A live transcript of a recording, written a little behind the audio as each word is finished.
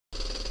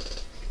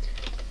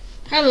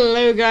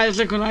Hello guys,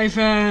 look what I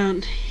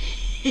found.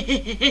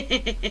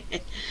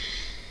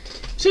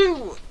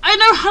 So, I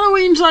know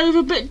Halloween's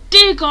over, but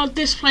dear God,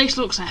 this place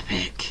looks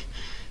epic.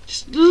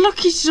 Just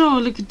look at all,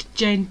 look at the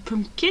giant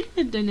pumpkin,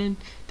 and then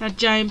that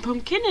giant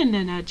pumpkin, and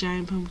then that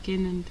giant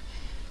pumpkin, and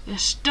the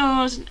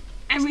stars, and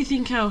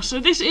everything else. So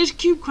this is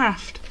Cube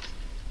Carft.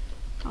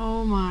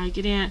 Oh my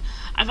goodness.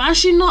 I've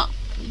actually not,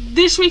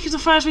 this week is the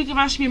first week I've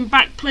actually been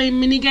back playing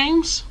mini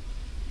games.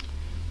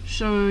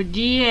 So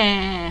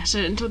yeah, so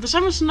until the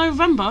 7th of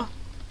November,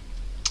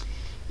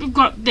 we've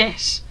got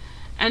this.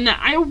 And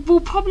I will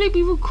probably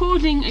be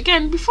recording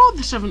again before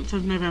the 7th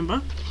of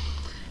November.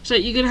 So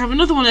you're going to have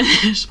another one of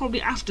this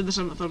probably after the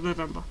 7th of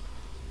November.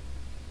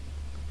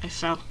 I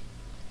fell.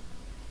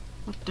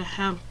 What the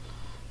hell?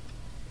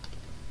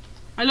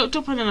 I looked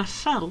up and then I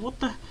fell. What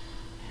the?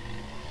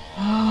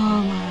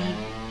 Oh my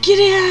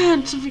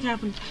Gideon! Something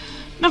happened.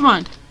 Never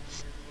mind.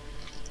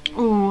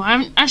 Oh, I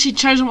haven't actually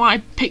chosen what I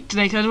picked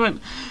today because I went,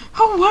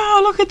 oh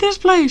wow, look at this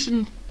place,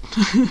 and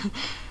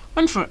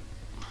went for it.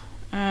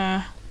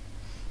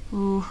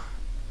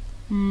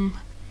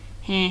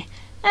 Here.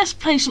 Let's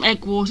play some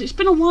Egg Wars. It's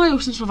been a while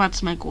since we've had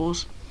some Egg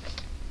Wars.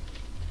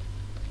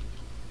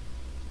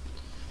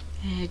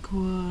 Egg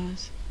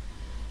Wars.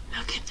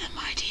 Look at the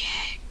mighty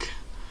egg.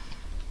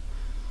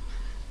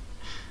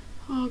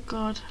 Oh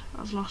God,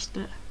 I've lost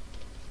it.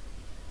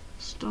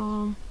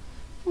 Storm.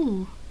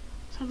 Ooh.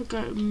 Let's have a go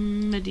at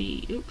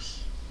medieval.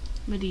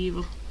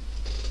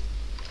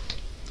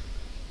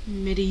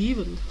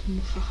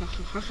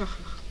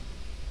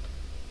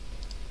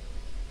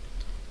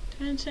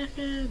 10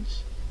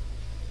 seconds.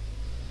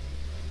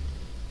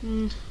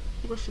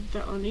 What if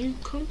that on you?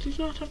 Can't you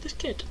not have this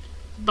kit?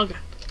 Bugger.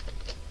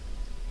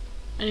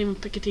 I didn't even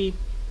pick a team.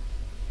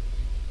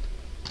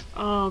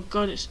 Oh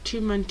God, it's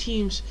 2-man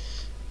teams.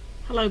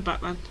 Hello,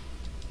 Batman.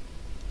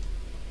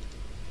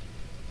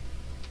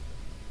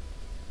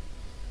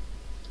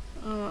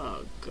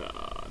 Oh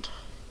God.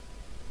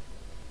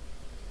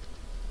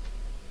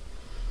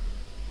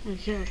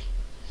 Okay.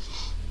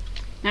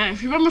 Now,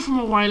 if you remember from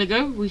a while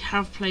ago, we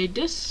have played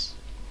this.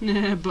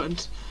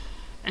 Buttons.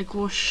 Egg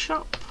Wars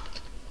shop.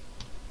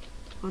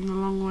 On the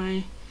long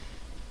way.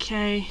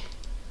 Okay.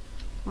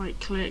 Right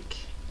click.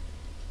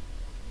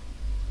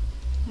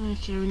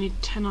 Okay, we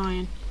need 10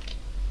 iron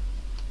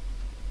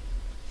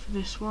for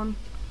this one.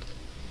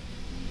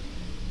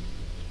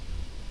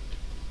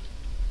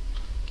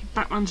 Okay,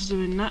 Batman's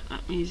doing that.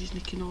 That means he's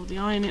nicking all the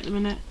iron at the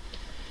minute.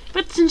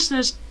 But since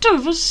there's 2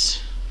 of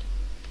us,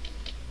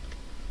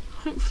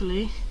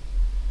 hopefully.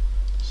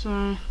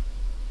 So,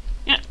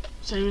 yeah,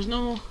 same as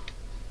normal.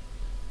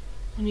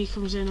 When he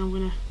comes in, I'm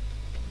gonna.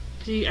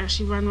 He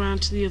actually ran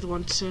round to the other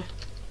one to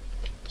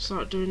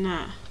start doing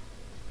that.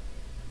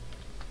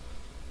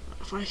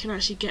 If I can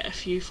actually get a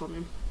few from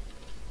him.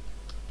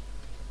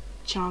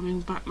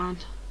 Charming Batman.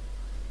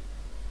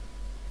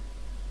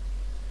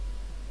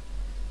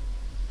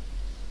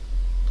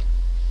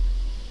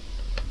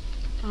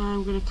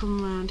 I'm gonna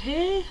come around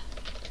here.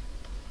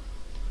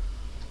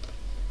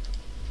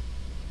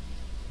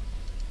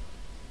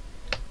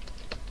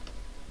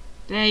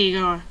 There you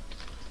go.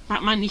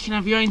 Batman, you can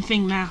have your own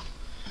thing now.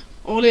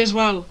 All is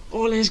well.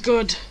 All is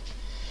good.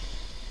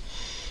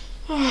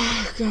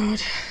 Oh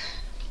God.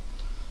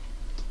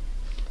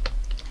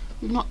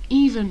 We've not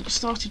even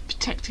started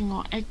protecting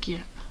our egg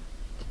yet.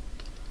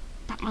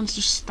 Batman's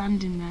just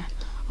standing there.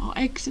 Our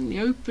egg's in the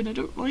open. I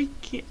don't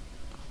like it.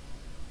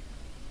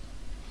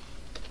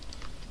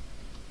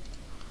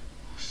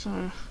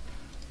 So,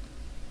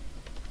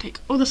 take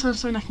all the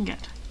sandstone I can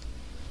get.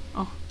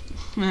 Oh,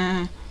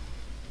 never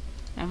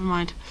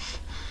mind.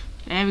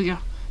 There we go.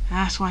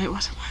 That's why it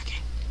wasn't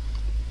working.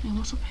 And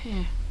what's up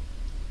here?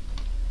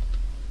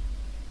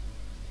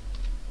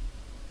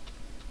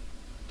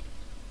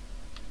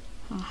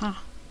 Uh-huh.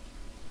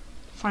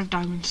 5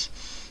 diamonds.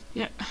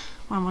 Yep.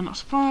 Why am I not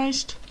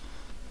surprised?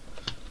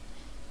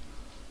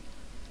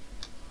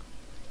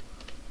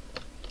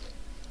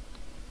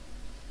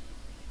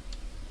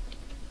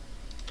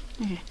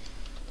 Okay.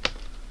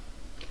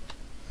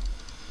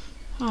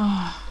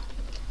 Ah,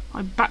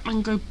 my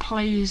Batman go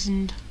plays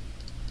and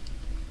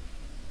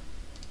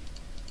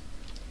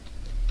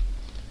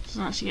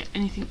doesn't actually get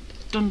anything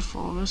done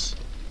for us.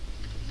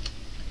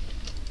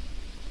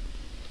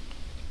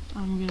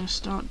 I'm gonna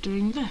start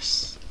doing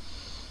this.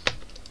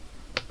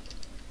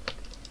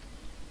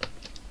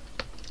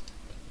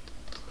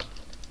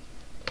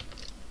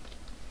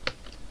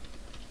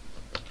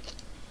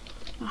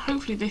 Now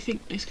hopefully they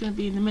think it's gonna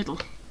be in the middle.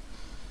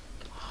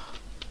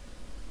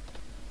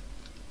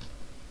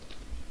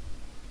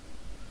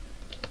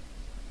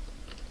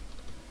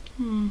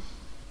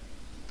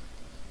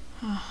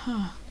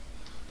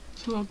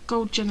 So we've got a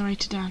gold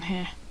generator down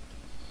here.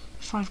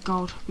 5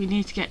 gold. We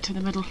need to get to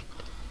the middle.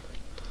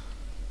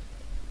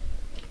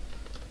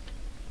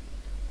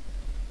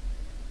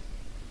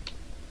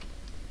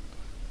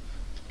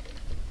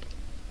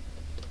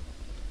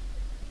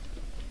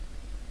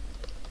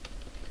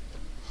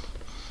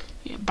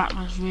 Yeah,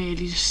 Batman's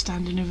really just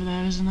standing over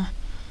there, isn't he?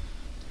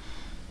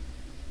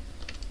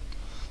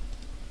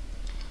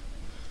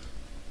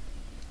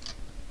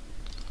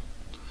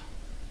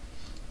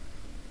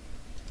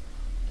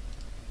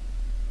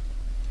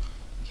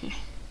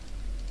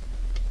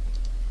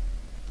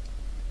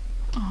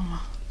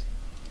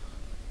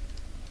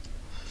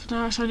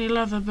 Now it's only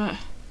leather, but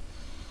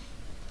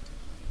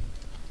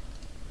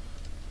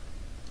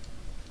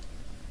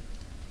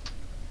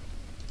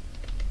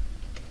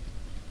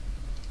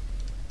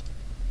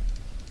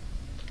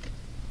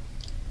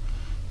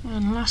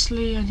and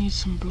lastly I need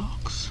some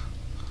blocks.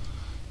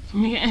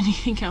 Can we get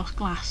anything else?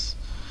 Glass,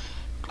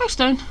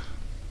 glowstone,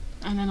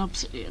 and then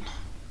obsidian.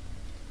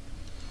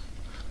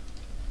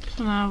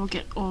 So now we'll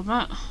get all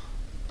that.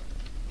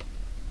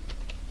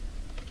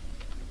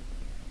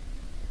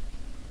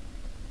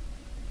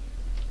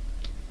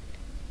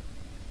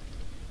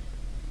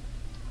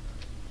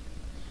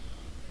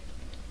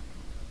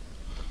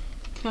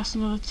 That's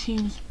another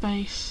team's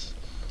base.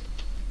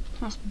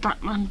 That's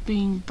Batman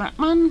being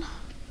Batman.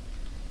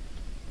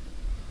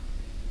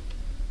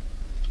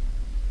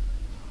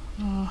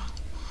 Oh,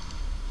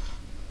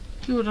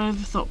 who would have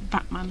ever thought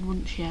Batman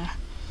wouldn't share?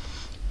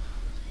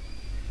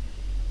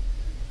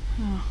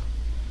 Oh,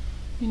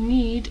 we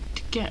need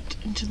to get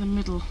into the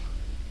middle.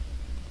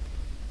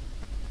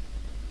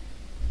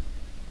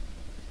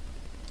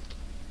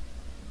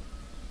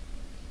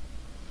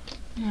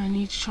 And I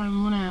need to try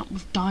and run out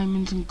with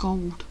diamonds and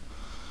gold.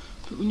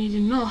 But we need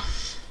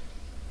enough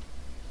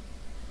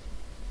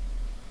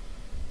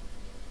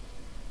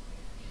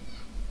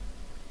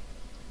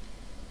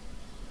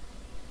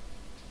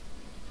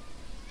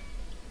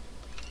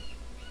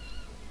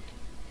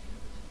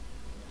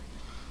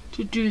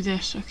to do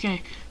this.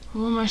 Okay,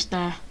 we're almost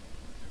there.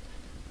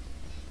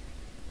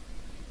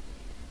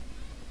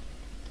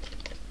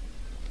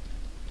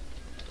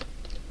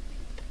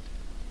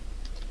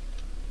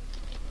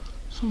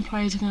 Some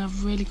players are going to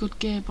have really good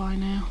gear by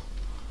now.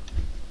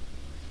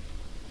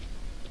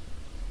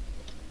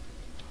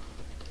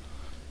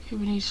 Okay,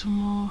 we need some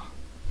more.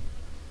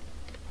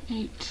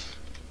 8,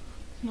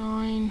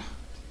 9,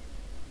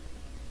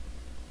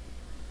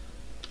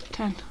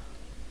 10.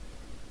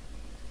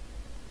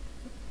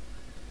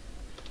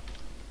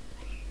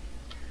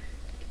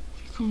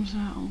 If he comes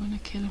out, I'm going to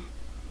kill him.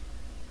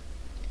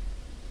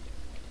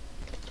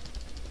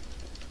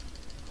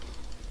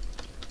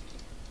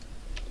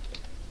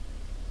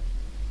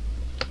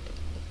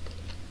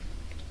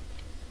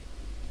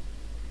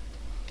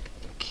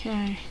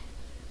 Okay.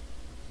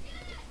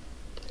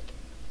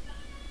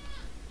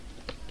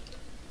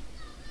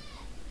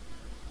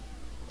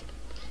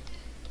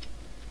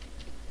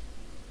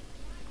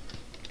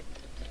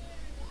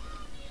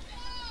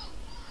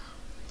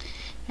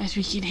 As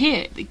we can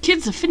hear, the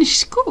kids have finished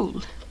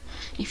school.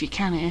 If you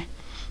can hear.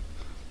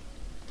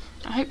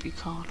 I hope you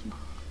can't.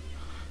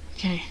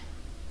 Okay.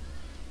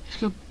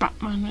 Let's go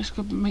Batman. Let's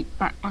go make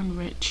Batman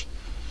rich.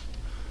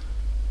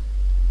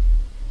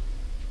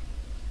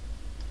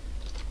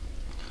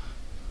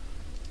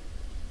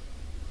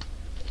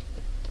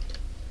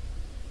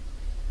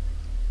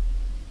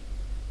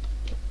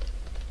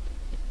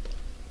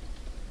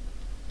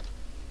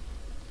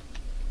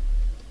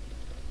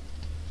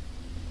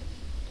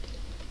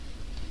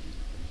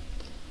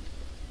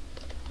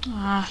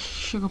 Ah,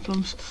 sugar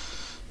plums.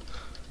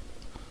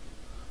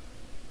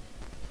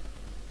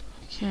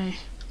 Okay.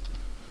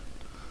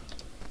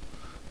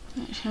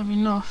 Let's have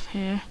enough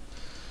here.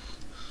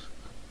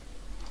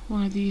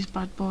 One of these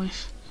bad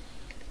boys.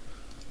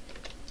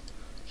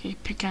 Okay,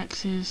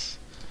 pickaxes.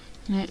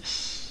 And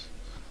it's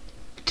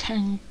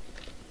 10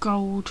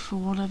 gold for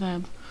one of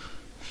them.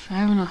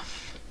 Fair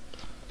enough.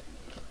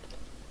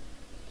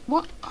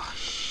 What? Oh,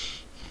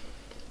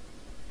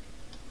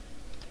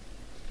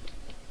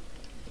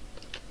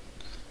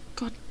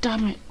 God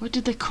damn it, where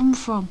did they come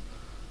from?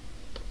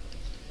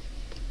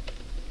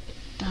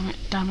 Damn it,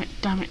 damn it,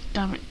 damn it,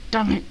 damn it,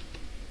 damn it.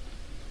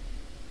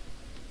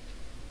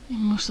 He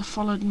must have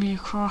followed me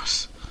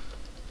across.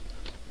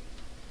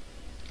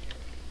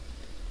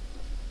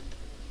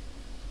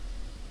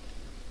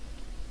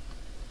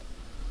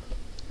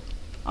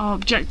 Our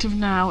objective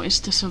now is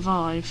to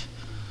survive.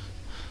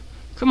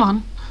 Come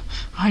on,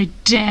 I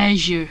dare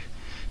you.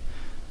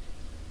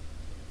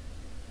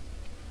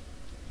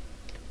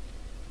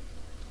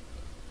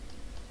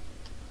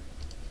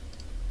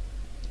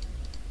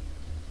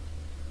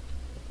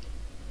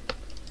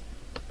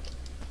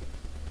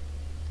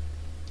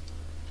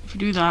 If we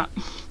do that,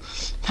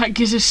 that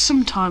gives us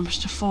some time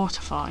to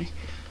fortify.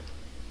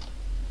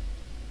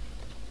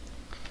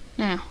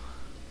 Now,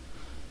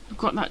 we've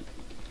got that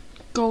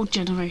gold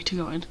generator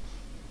going,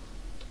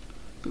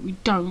 but we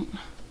don't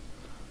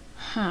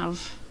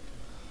have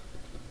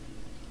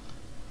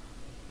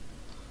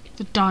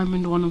the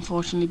diamond one,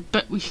 unfortunately,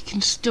 but we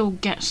can still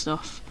get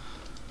stuff.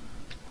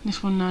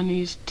 This one now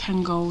needs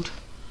 10 gold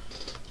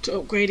to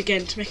upgrade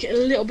again to make it a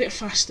little bit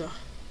faster.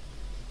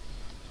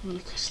 I'm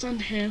going to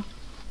stand here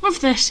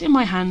with this in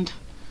my hand.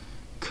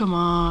 Come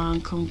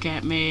on, come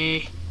get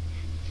me.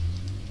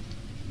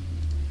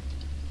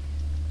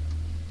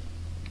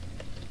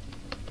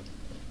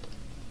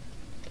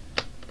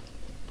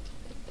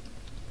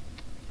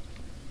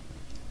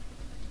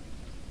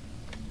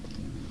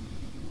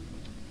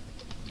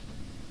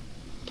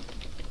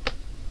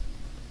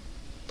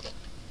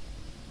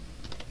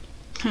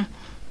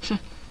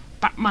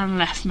 Batman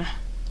left me.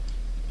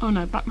 Oh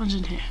no, Batman's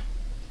in here.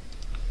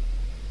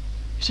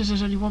 It says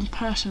there's only one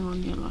person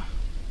on yellow.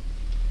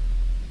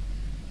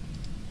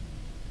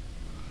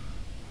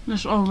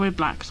 Oh, we're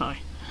black, sorry.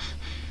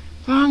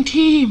 Wrong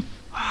team!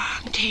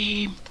 Wrong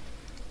team!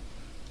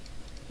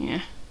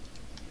 Yeah.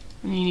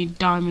 And you need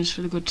diamonds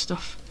for the good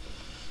stuff.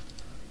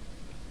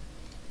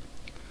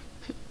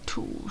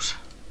 Tools.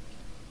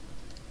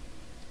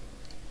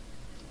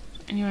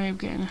 Anyway, I'm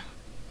getting a...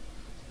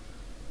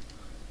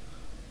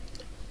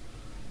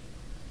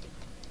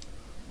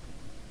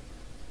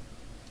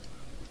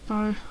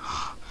 bow.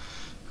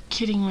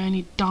 Kidding me, I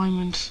need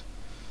diamonds.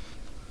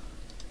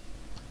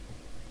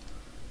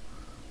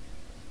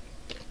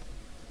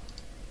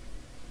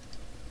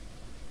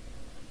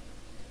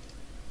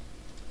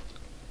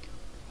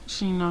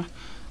 See, no.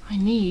 I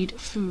need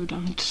food.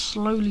 I'm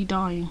slowly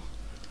dying.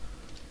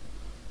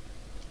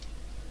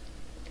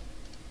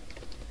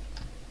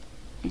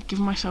 I'm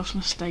giving myself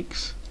some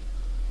steaks.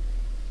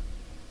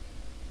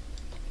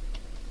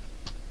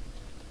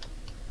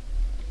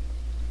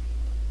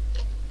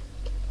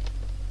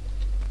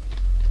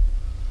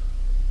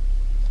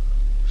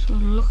 So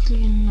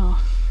luckily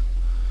enough,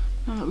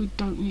 now that we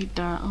don't need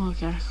that, oh,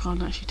 okay, I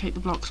can't actually take the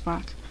blocks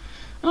back.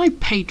 And I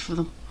paid for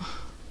them.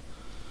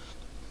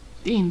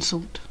 The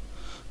insult.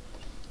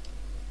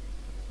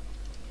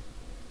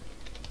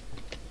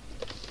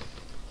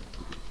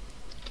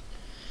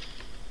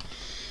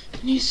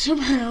 I need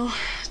somehow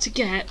to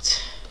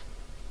get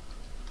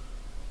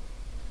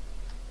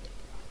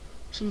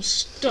some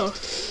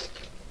stuff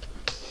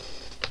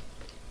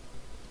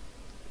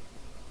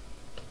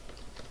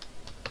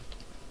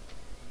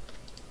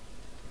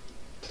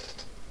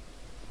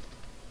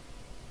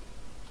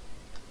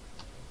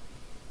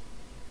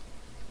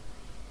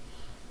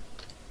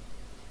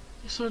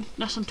so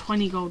that's on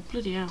 20 gold,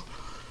 bloody hell.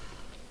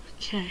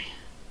 Okay.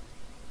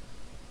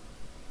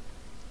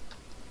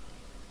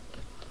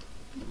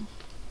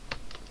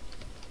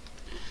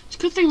 It's a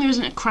good thing there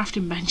isn't a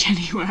crafting bench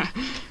anywhere,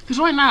 because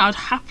right now I'd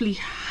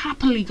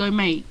happily go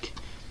make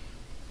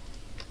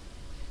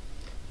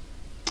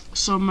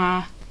some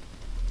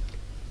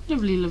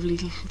lovely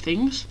little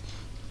things.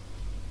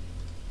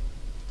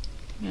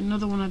 Get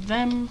another one of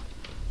them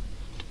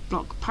to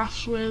block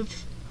paths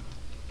with.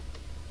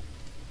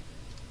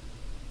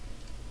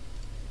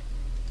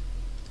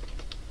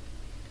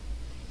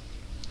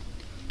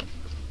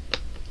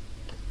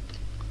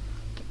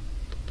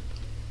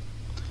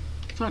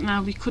 Right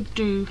now we could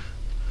do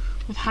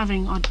with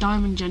having our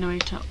diamond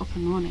generator up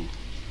and running.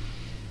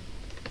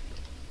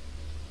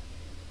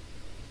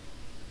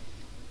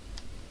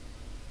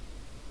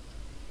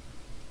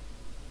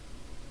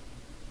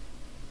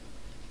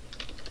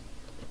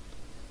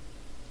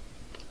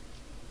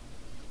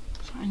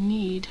 So I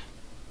need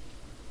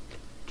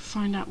to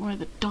find out where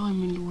the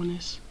diamond one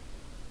is.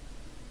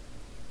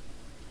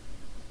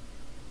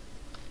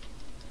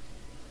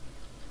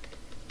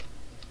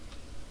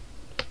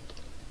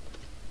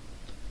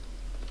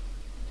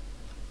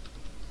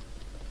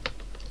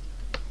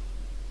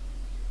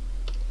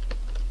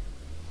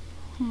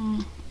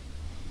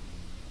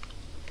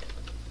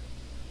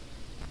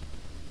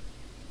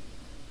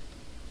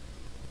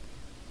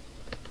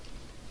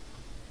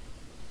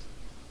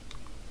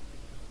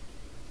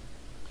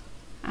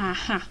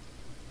 Aha.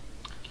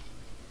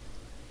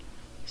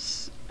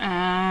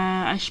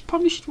 I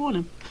probably should warn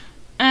him.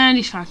 And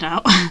he's found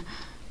out.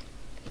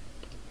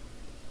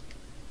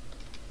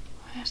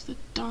 Where's the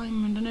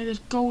diamond? I know there's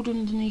gold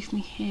underneath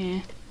me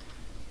here.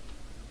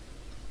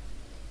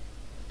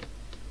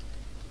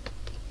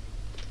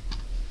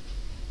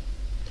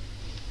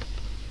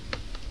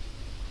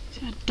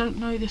 See, I don't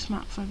know this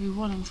map very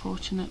well,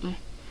 unfortunately.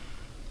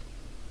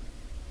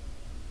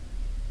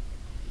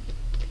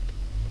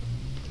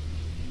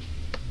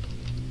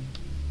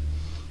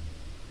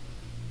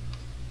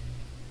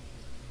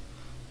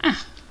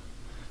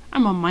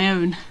 I'm on my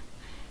own.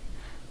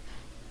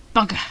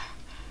 Bugger.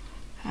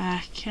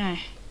 Okay.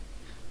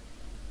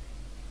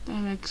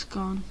 Their egg's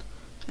gone.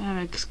 Their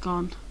egg's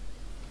gone.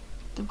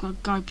 They've got a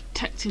guy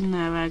protecting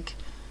their egg.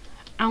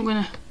 I'm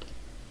gonna...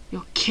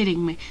 You're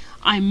kidding me.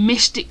 I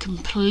missed it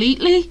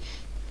completely?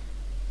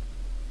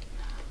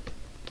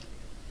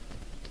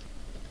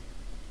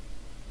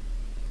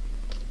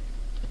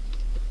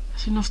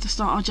 That's enough to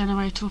start our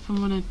generator up and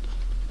running.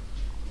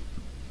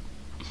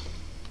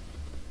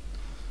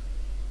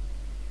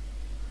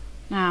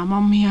 Now I'm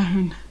on my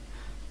own.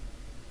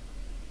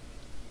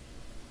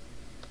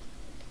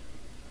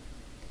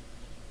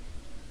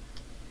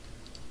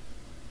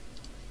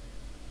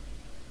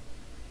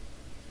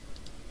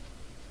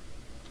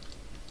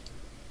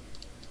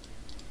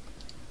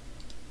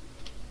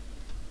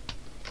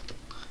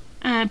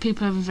 And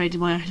people have invaded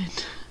my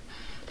island.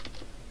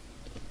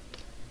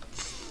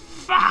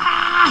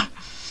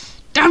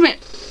 Damn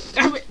it!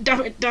 Damn it!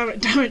 Damn it! Damn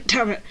it! Damn it!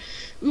 Damn it!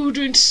 We were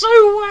doing so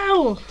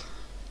well!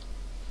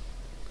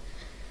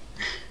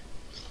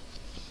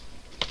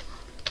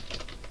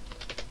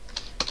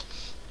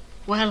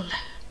 Well,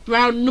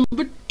 round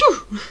number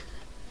 2.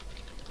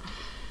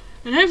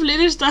 And hopefully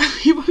this time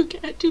you won't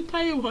get a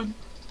 2-player one.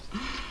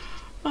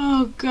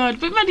 Oh god,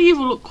 but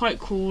medieval looked quite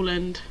cool,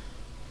 and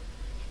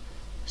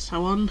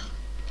So on.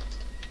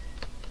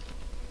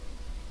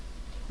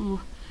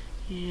 Oh,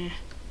 yeah.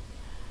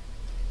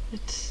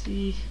 Let's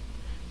see.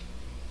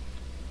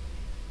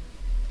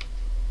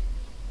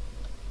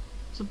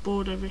 There's a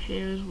board over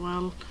here as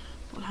well.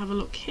 We'll have a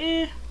look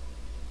here.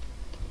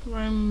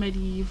 Roman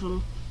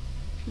medieval.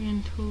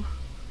 Oriental.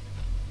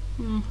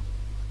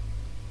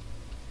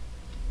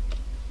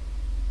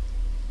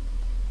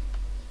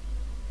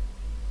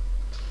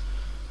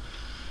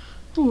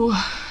 Ooh.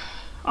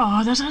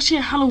 Oh, there's actually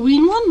a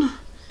Halloween one.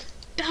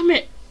 Damn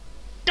it.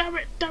 Damn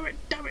it, damn it,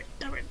 damn it,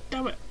 damn it,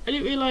 damn it. I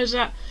didn't realise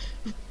that.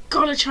 We've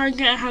got to try and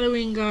get a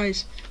Halloween,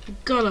 guys.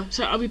 We've got to.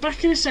 So I'll be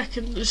back in a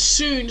second as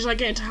soon as I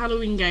get into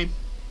Halloween game.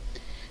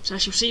 So I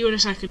shall see you in a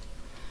second.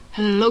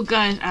 Hello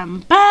guys,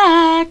 I'm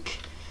back.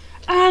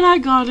 And I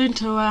got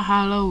into a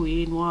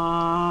Halloween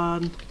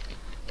one.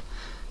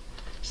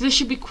 So this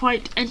should be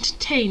quite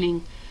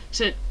entertaining.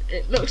 So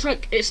it looks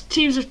like it's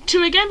teams of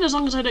 2 again. As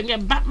long as I don't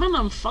get Batman,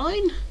 I'm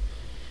fine.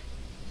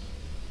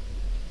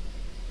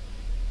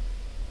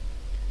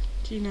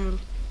 Do you know?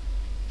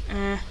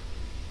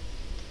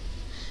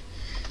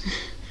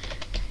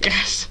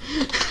 Yes.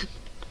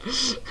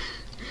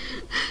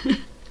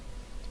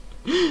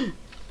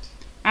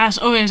 As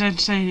always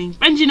entertaining.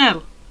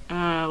 Benjinel.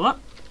 What?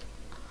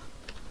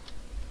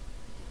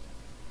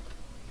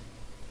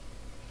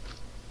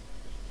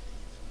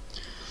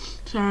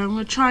 So I'm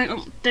going to try and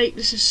update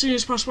this as soon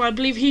as possible. I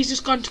believe he's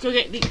just gone to go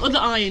get the other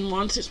iron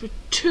one. Since we're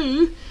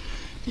 2,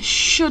 this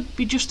should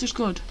be just as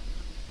good.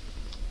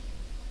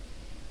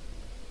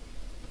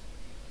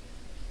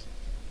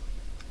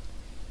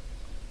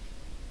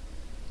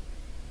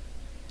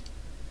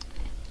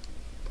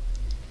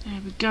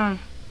 There we go.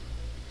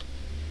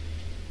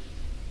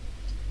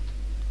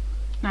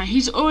 Now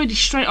he's already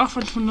straight off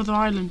onto another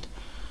island.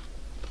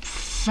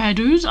 Fair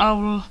dues.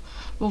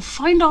 We'll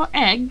find our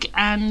egg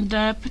and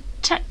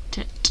protect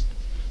it.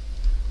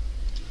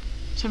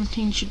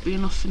 17 should be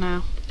enough for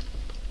now.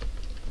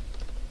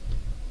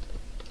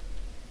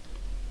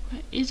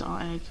 Where is our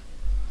egg?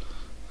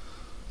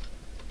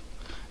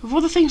 Of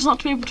all the things not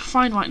to be able to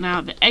find right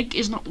now, the egg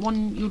is not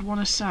one you'd want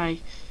to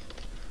say.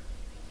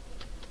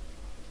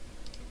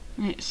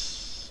 And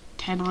it's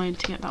 10 iron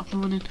to get that up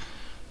and running.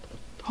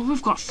 Oh,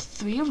 we've got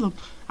 3 of them.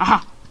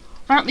 Aha!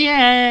 Found the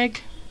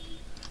egg!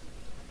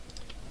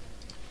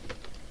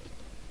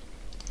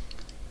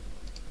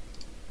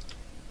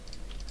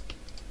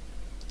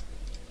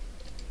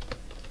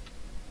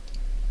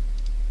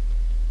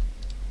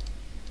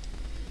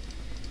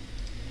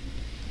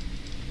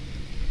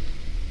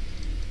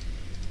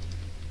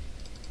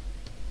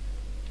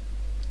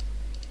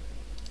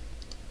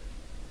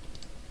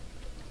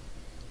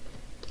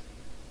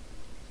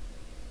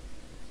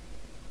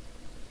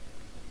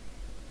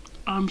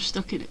 I'm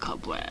stuck in a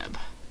cobweb.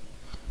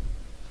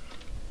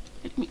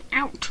 Let me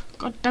out!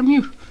 God damn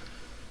you!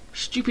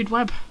 Stupid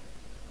web.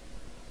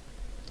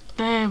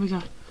 There we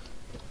go.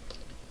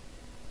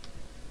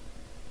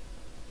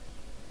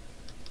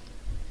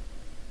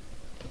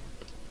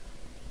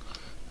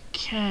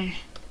 Okay.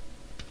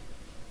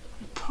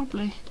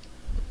 Probably.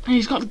 And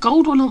he's got the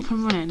gold one up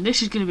and running.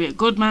 This is going to be a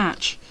good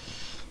match.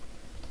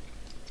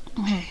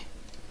 Okay.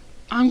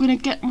 I'm going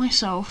to get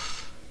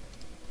myself...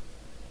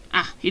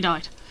 Ah, he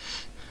died.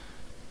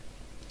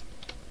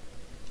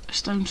 A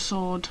stone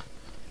sword.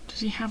 Does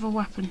he have a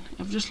weapon?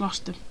 I've just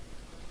lost him.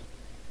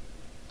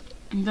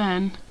 And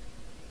then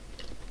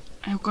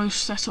I'll go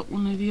set up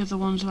one of the other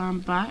ones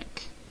around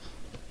back.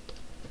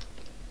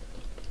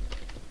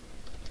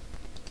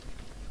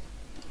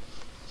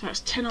 So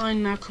that's 10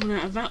 iron now coming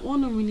out of that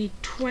one, and we need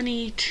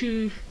 20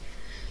 to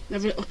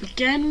level it up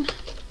again.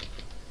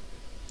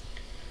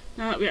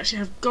 Now that we actually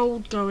have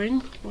gold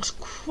going, what's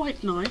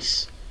quite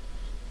nice,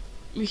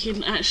 we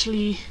can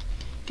actually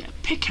get a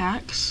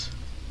pickaxe.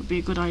 Would be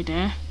a good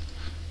idea.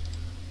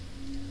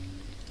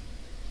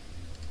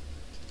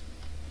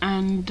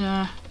 And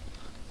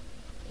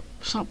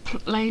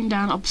start laying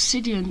down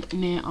obsidian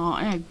near our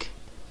egg.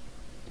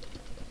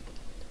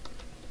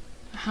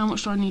 How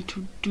much do I need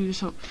to do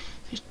this up?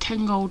 There's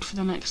 10 gold for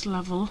the next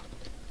level.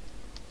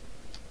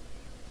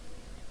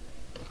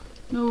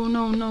 No,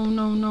 no, no,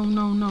 no, no,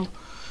 no, no.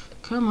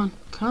 Come on,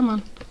 come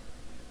on.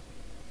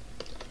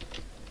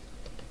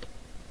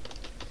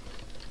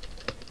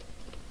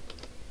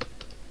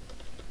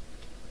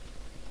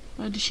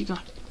 Where did she go?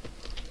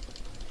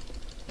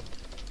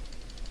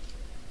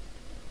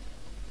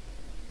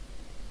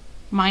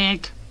 My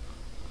egg.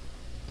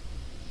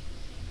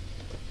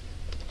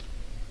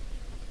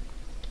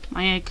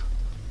 My egg.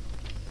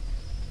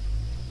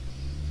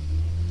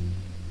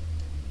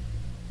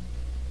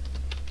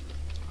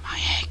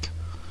 My egg.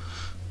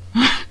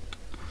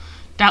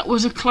 That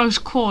was a close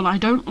call. I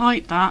don't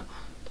like that.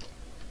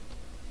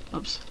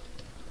 Oops.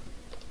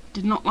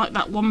 Did not like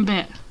that one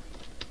bit.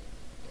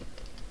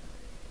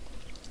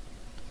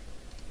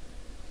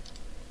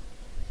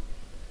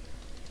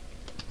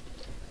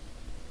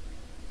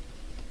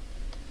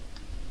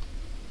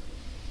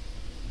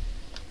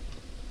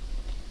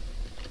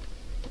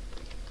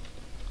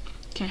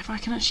 Okay, if I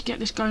can actually get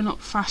this going up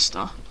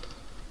faster,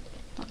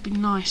 that'd That'd be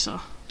nicer.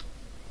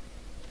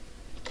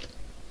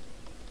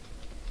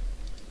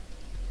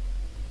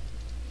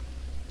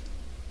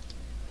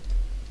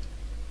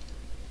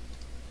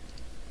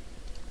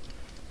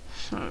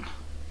 So.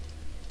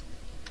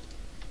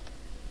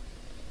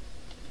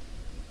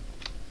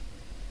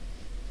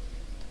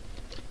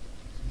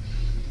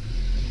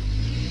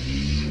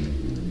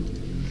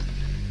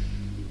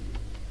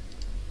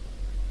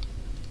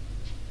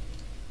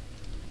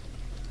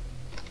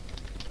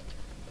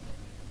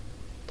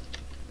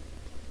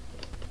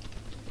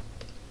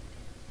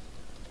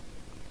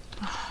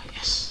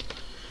 Yes,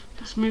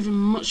 that's moving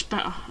much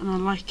better and I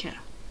like it.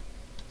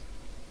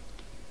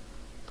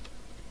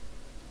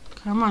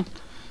 Come on,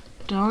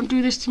 don't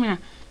do this to me now.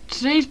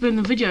 Today's been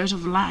the videos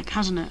of lag,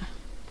 hasn't it?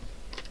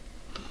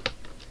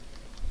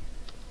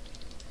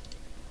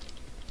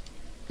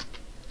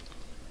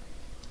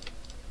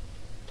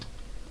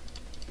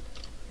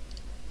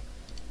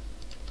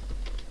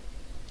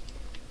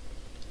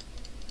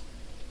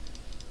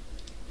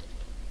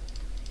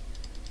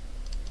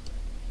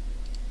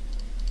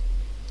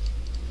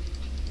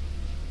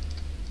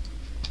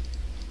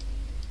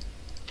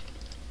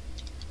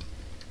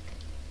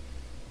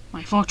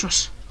 My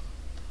fortress.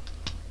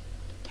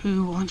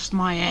 Who wants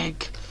my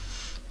egg?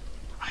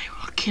 I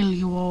will kill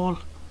you all.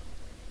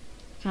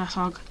 That's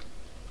our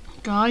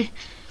guy.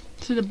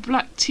 So the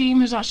black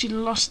team has actually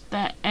lost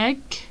their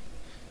egg.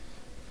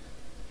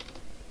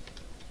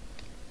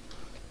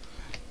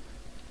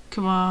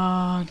 Come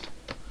on.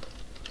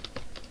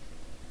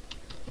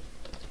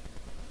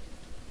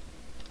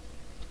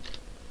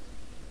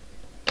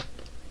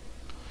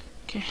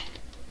 Okay.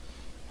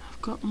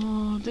 I've got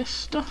more of this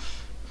stuff.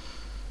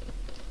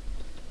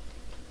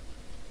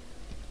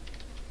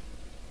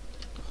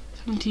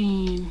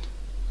 17.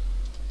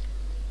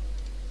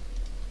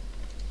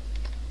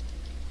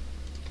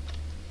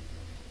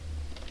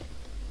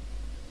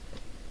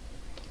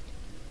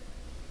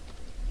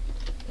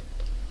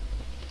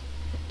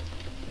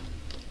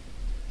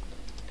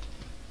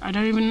 I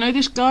don't even know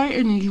this guy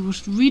and he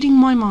was reading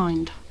my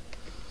mind.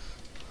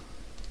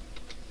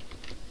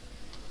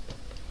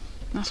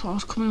 That's what I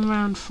was coming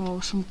around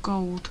for, some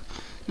gold.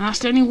 Now that's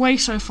the only way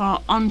so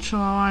far onto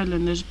our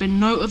island. There's been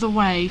no other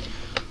way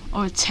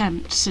or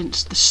attempt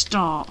since the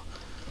start.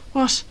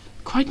 Was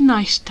quite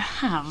nice to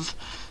have,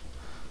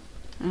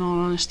 in all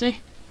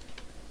honesty.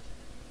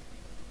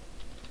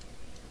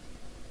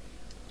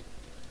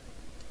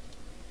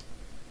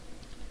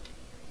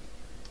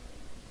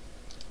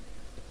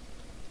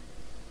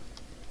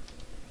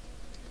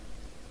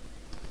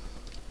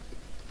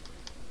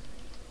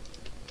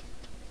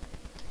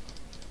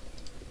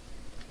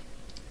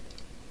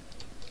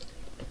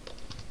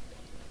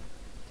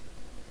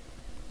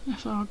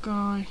 That's our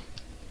guy.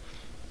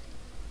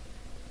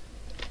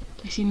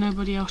 I see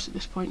nobody else at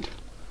this point.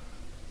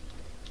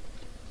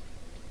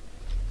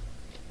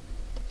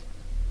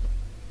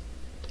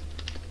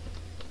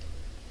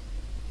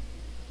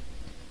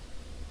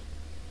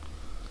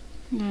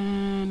 Then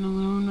I'm going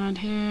to run around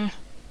here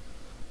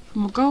for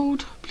more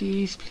gold.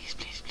 Please, please,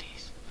 please,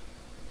 please.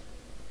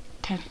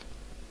 10.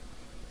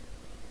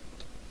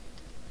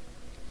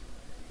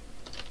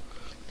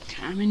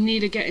 Okay, I'm in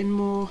need of getting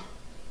more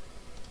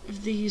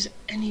of these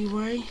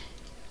anyway.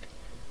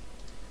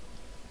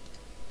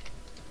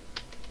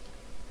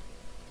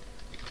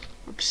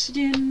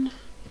 Obsidian.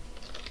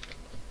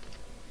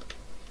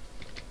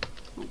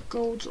 Well,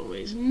 gold's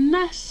always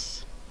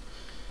nice.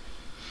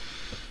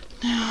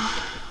 Now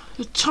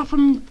the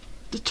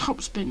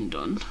top's been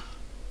done.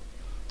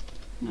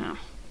 Now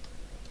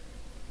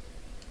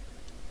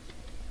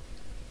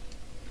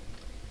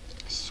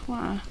I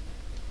swear,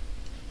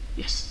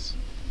 yes,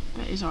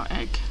 that is our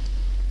egg.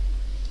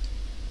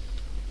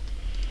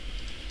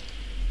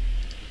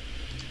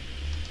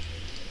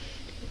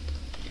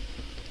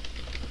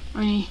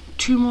 Only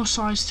 2 more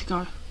sides to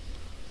go.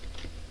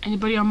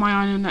 Anybody on my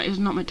island that is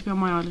not meant to be on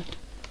my island.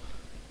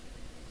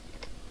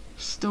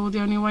 Still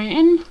the only way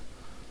in.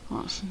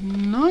 That's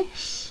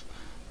nice.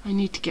 I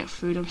need to get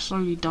food. I'm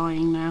slowly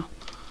dying now.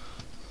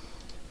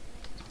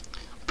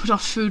 Put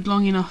off food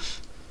long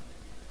enough.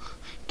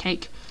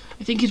 Cake.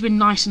 I think it's been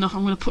nice enough.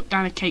 I'm going to put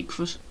down a cake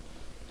for us.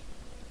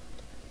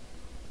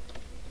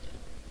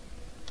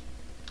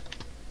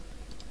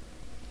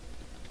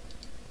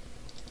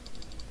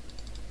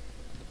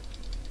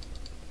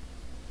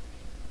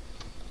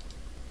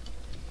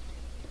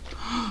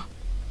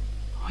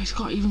 He's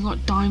even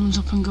got diamonds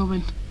up and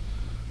going.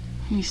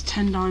 He needs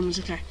 10 diamonds,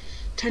 okay.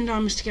 10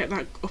 diamonds to get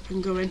that up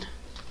and going.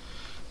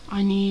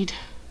 I need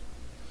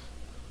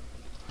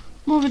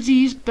more of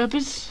these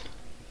bubbers.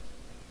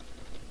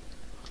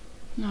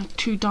 Now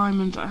 2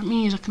 diamonds, that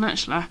means I can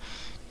actually,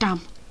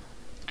 damn.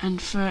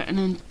 And for an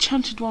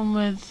enchanted one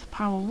with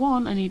power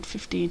 1, I need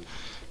 15.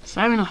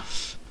 Fair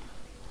enough.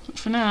 But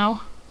for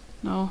now,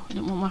 no, I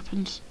don't want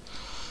weapons.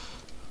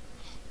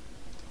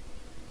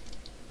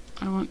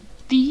 I want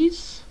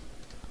these.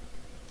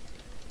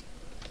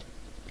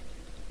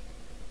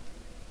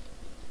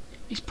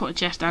 He's put a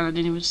chest down, I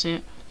didn't even see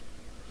it.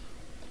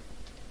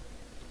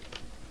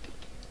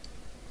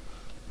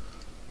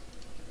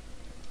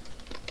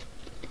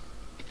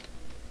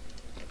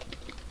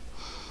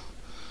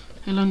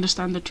 he'll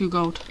understand the 2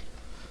 gold.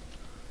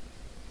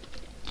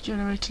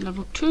 Generator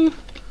level 2.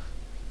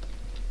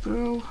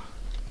 Bro.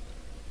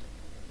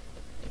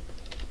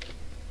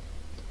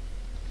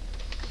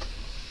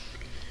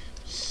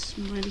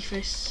 Smiley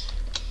face.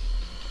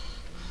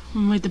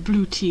 I'm with the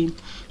blue team.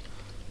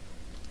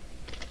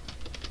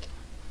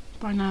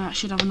 By now I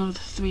should have another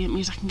 3. It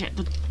means I can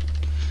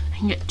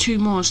get 2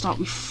 more and start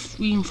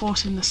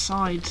reinforcing the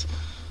sides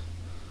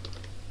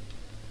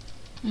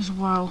as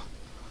well.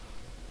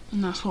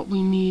 And that's what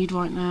we need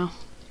right now.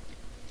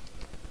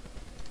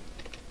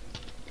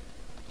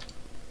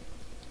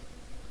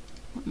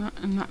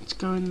 And that's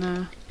going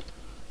there.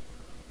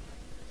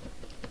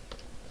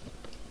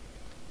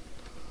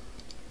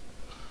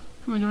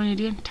 How many do I need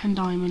again? 10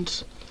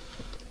 diamonds.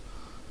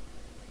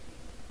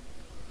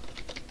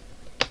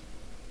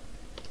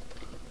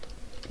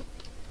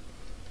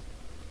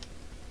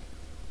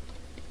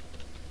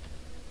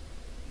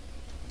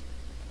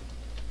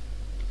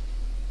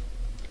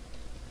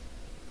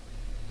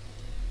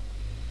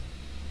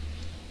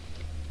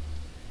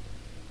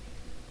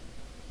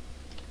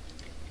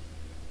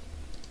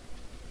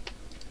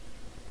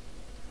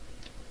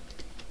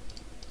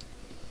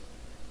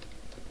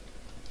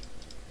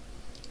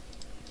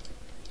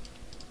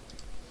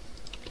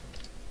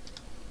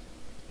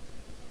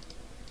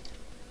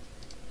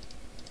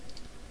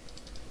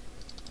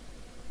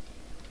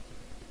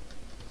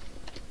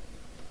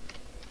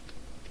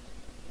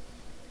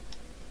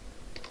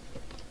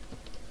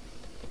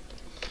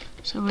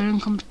 So we're in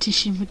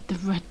competition with the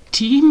red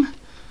team.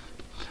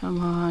 Come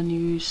on,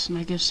 you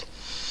snaggers.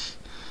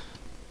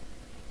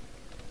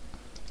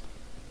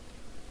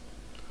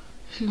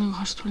 It's going to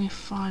cost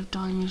 25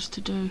 diamonds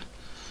to do.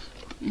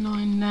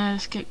 9 there.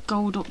 Let's get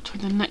gold up to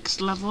the next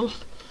level.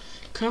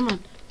 Come on,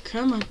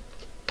 come on.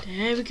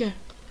 There we go.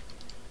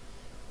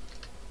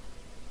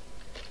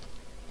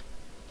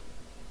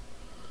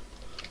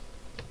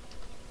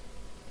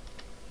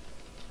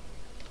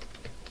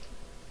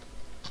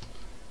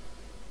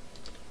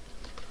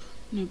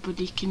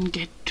 Nobody can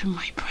get to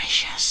my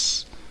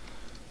precious.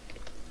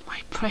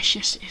 My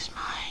precious is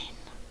mine.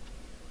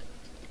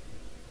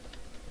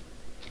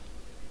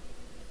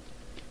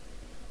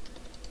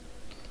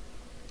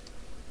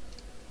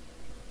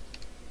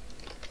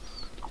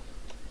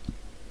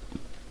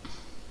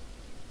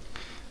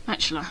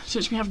 Actually,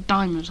 since we have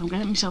diamonds, I'm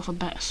going to get myself a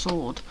better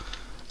sword.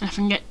 And if I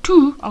can get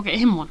 2, I'll get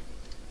him 1.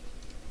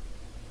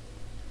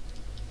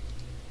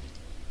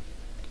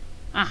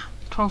 Ah,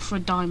 12 for a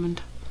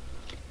diamond.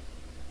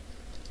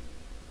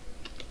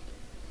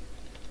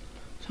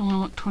 So I'm going to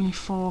want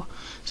 24.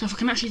 So if I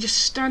can actually just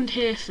stand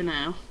here for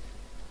now.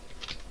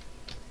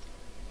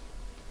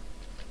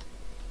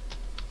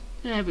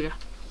 There we go.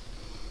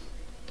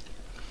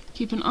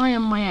 Keep an eye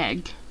on my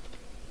egg.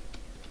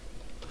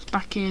 Because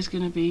back here is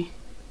going to be...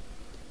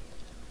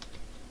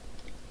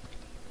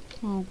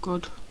 oh,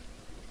 good.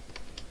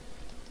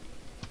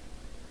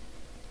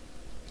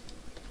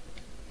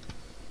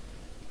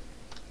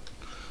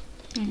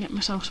 I'm going to get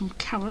myself some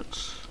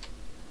carrots.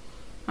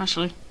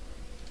 Actually,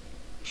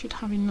 I should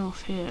have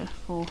enough here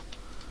for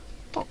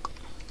pork.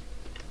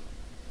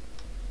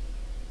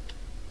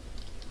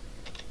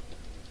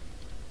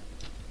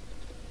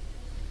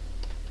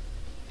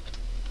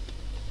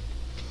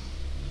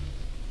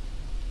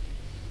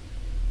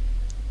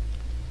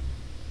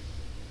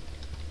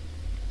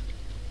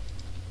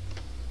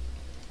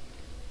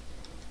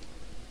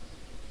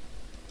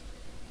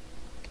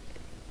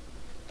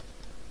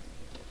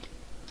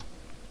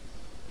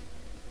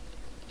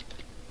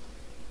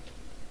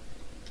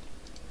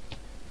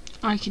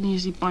 I can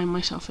easily buy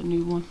myself a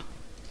new one.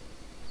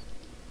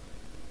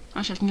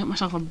 Actually, I can get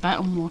myself a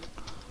better one.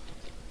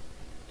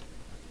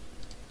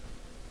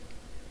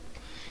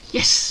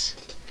 Yes!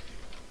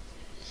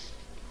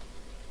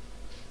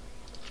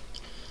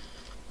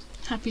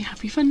 Happy,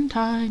 happy fun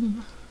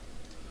time!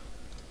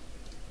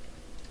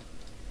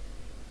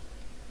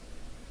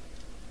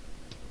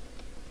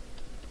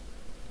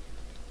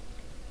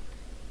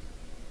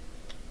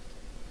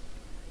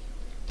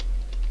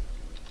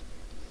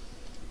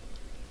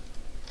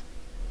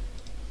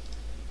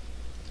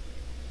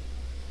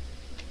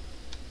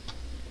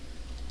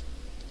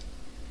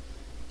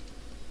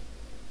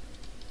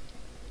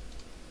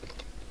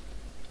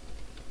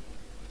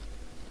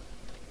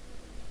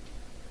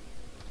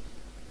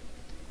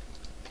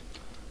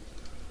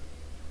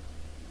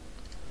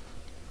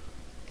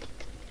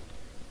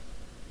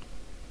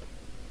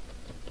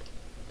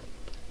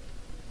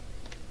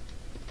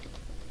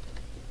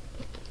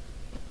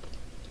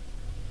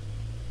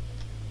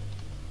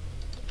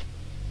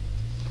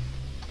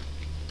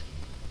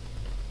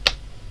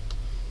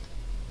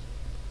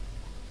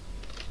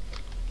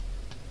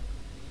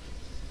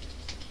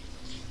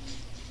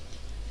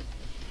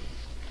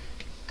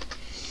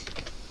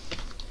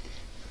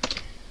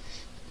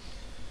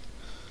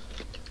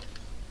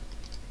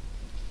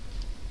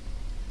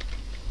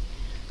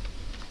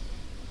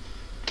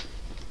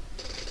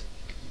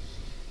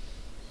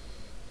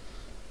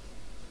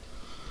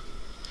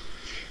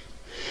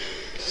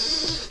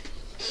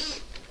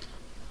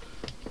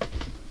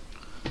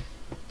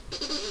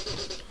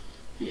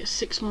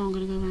 6 more. I'm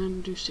gonna go around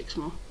and do 6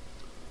 more.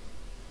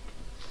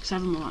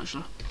 7 more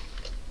actually.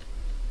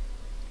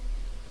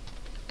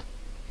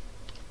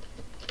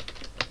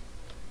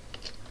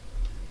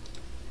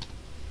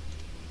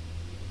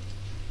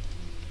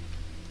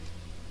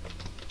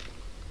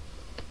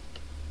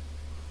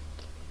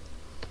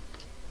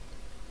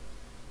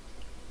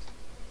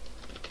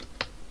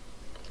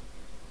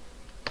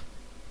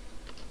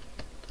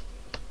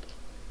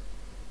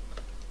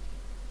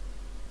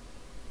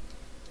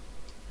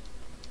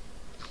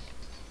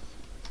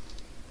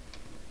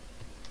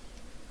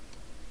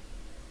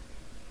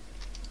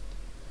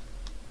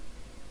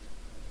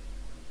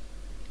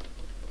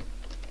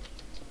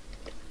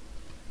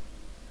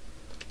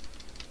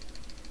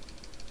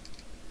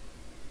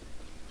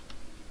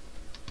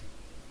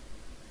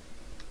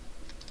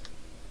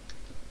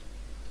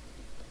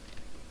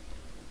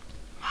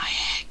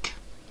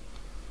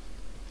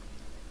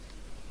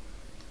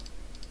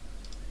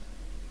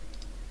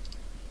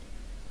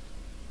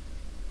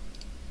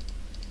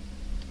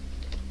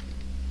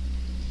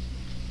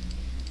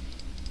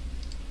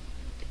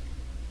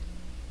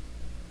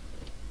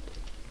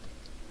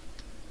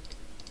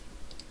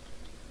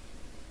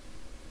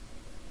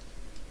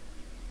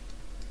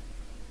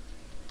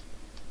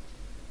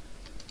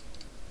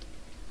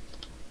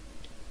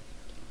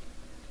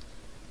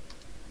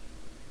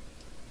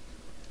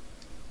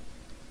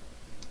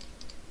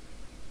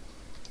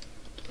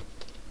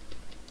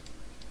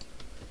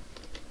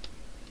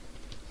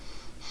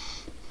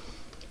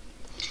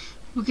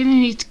 We're going to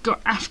need to go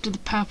after the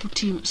purple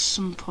team at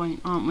some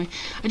point, aren't we?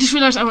 I just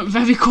realised I went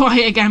very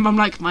quiet again, but I'm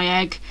like, my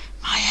egg.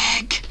 My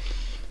egg.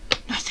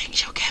 Nothing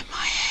shall get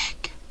my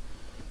egg.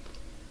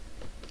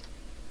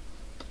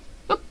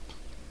 Oop.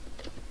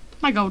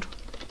 My gold.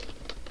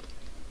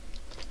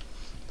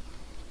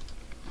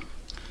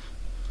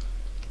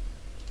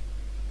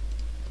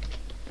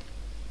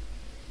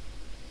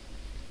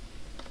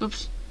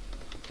 Oops.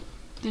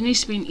 There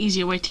needs to be an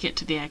easier way to get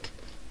to the egg.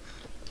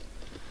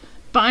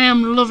 But I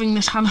am loving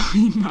this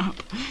Halloween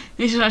map.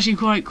 This is actually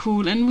quite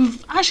cool, and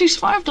we've actually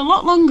survived a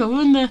lot longer.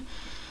 We're in the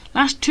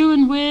last 2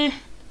 and we're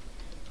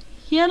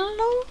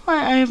yellow?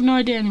 I have no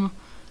idea anymore.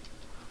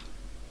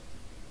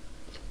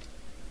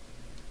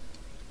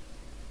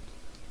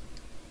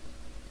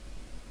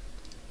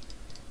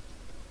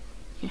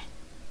 Okay.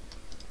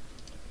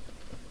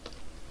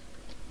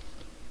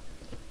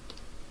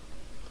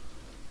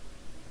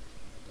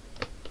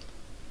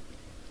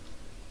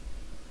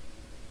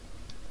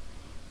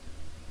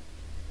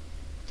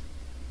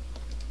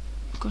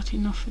 Got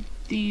enough of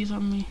these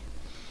on me.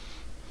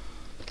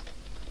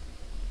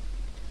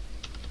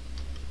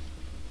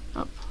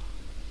 Up.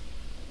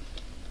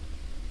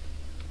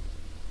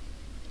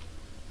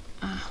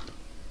 Ah.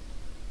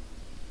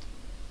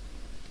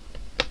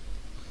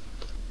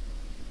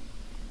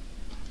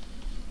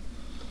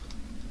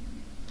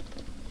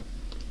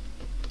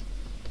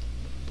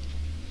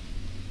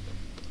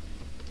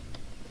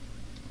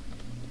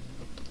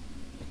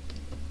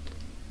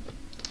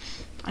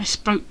 I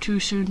spoke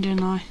too soon,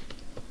 didn't I?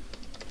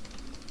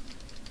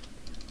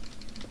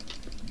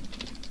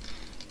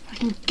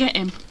 Get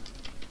him.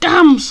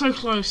 Damn, so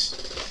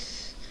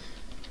close.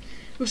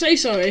 We'll say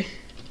sorry.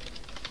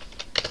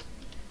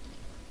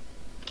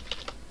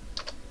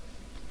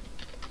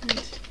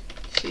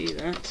 See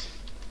that.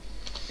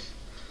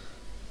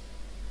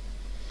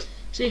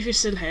 See if he's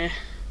still here.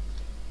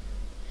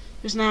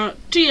 There's now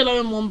 2 yellow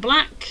and 1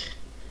 black.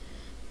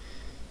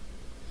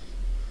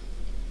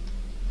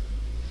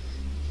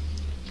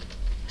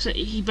 So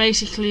he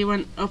basically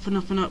went up and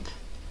up and up,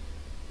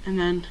 and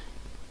then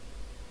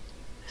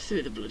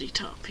through the bloody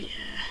top, yeah.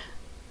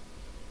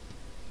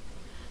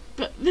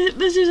 But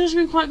this has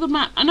been quite a good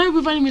map. I know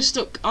we've only been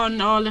stuck on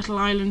our little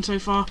island so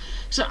far,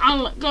 so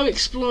I'll go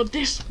explore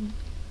this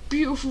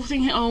beautiful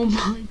thing here. Oh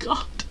my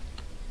god.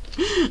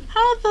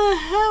 How the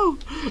hell?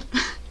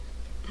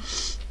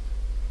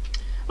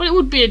 Well, it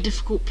would be a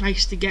difficult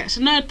place to get,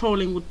 so nerd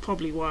polling would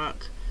probably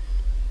work.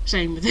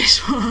 Same with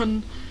this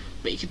one.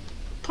 But you could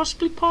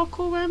possibly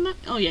parkour around that.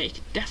 Oh yeah, you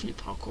could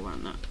definitely parkour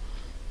around that.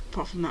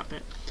 Apart from that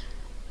bit.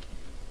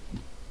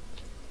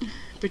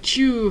 But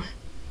you,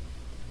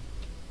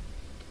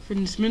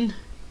 Finsman,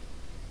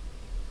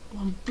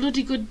 one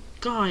bloody good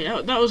guy.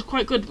 That was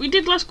quite good. We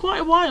did last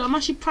quite a while. I'm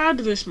actually proud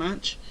of this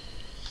match.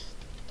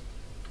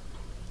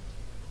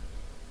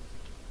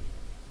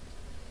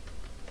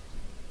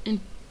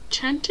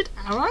 Enchanted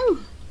arrow?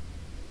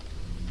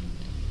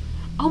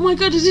 Oh my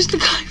god, is this the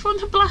guy from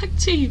the black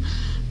team?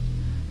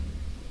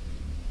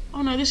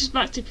 Oh no, this is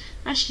black team.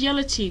 That's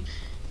yellow team.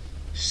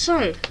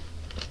 So,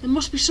 there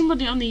must be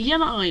somebody on the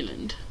yellow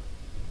island.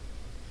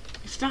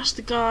 If that's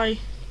the guy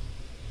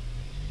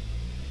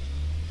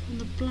from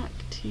the black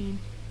team.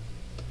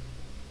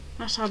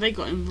 That's how they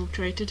got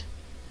infiltrated.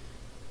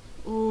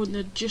 Oh, and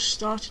they just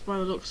started by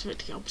the looks of it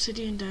to get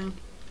obsidian down.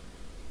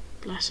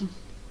 Bless them.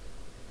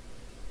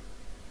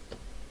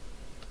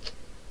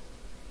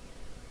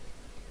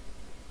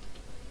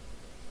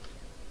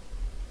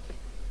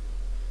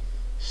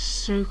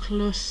 So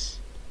close.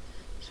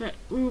 So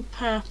we were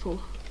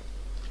purple.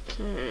 So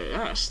So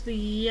that's the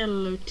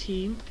yellow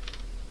team.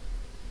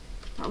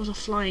 That was a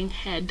flying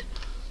head.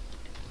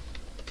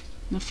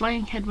 And the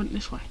flying head went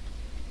this way.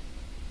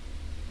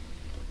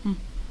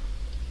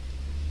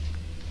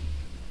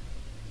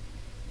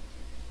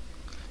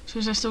 So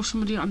is there still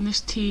somebody on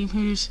this team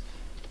who's...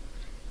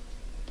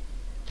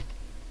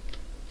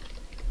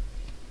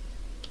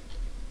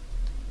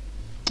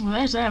 Well,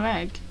 there's their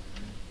egg.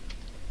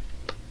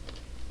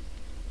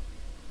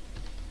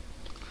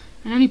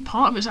 And only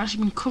part of it's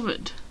actually been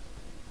covered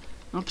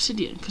in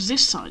obsidian, because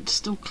this side's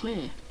still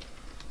clear.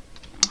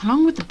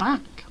 Along with the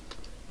back.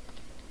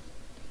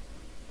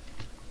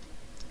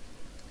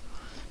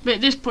 But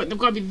at this point they've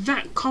got to be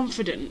that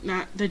confident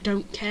that they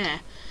don't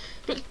care.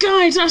 But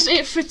guys, that's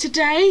it for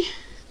today.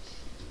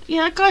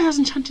 Yeah, that guy has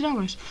enchanted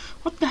arrows.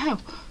 What the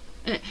hell?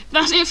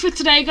 That's it for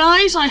today,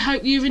 guys. I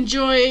hope you've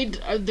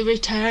enjoyed the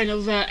return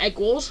of Egg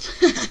Wars.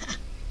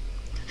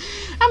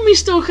 And me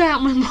stalking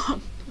out my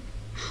mum.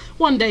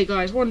 One day,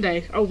 guys, one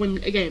day I'll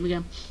win a game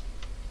again.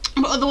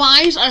 But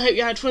otherwise, I hope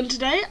you had fun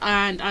today,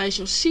 and I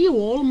shall see you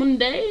all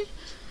Monday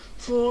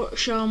for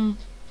some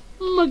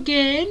more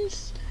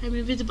games. I'm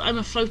invisible. I'm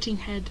a floating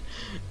head.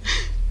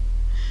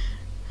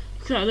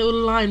 Look at that little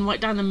line right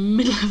down the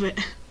middle of it.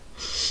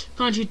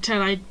 Can't you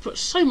tell I put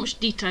so much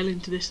detail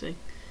into this thing?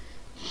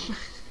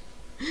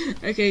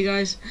 Okay,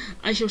 guys,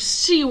 I shall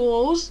see you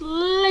all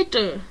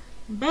later.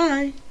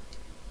 Bye.